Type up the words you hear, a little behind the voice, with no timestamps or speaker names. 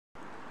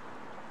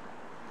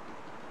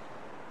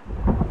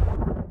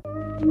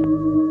I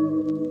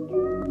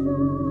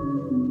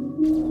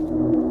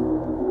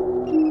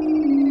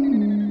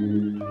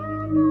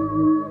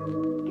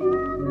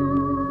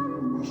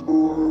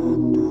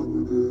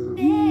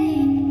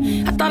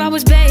thought I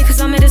was bae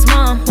cause I met his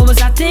mom. What was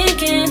I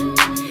thinking?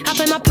 I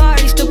played my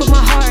part, he stood with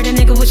my heart, a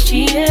nigga was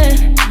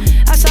cheating.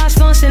 I saw his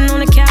phone sitting on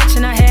the couch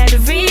and I had to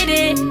read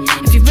it.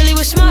 If you really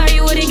was smart,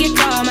 you wouldn't get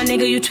caught, my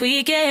nigga, you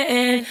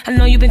tweaking. I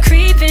know you been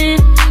creeping,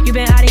 you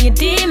been hiding your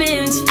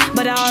demons,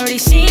 but I already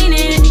seen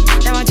it.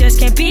 Now I just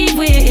can't be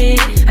with it.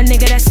 A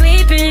nigga that's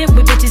sleeping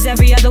with bitches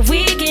every other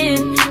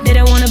weekend.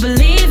 Didn't wanna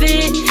believe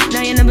it,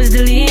 now your number's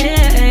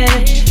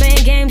deleted.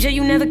 Playing games, yeah,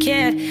 you never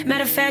cared.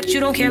 Matter of fact, you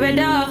don't care at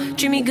all.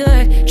 Treat me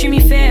good, treat me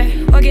fair,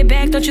 or get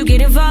back, don't you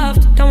get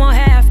involved. Don't want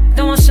half,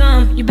 don't want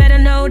some, you better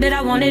know that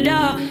I want it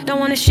all. Don't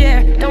wanna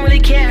share, don't really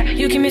care,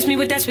 you can miss me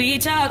with that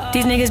sweet talk.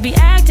 These niggas be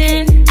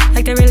acting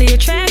like they're really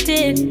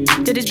attracted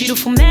to this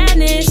beautiful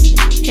madness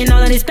and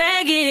all of this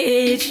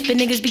baggage. But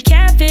niggas be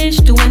catfish,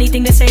 do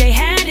anything to say they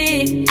had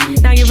it.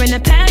 Now you're in the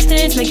past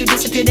tense, make you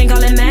disappear, then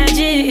call it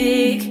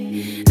magic.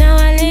 Now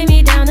I lay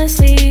me down to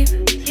sleep,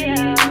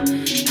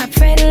 I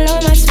pray the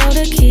Lord my soul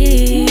to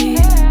keep.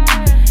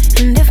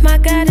 And if my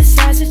God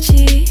decides to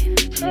cheat,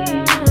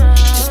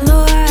 just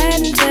know I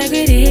had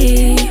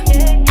integrity.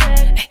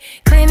 Ay,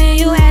 claiming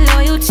you had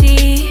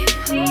loyalty,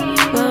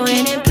 but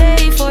when it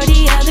played for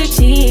the other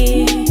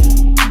team.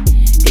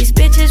 These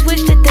bitches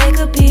wish that they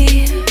could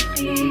be,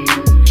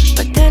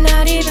 but they're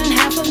not even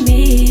half of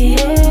me.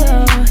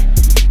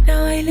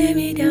 Now I lay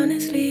me down to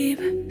sleep,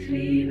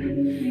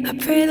 I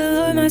pray the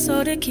Lord my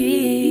soul to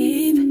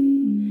keep.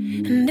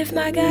 And if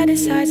my God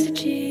decides to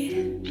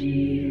cheat,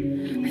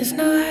 just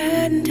know I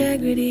had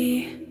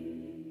integrity.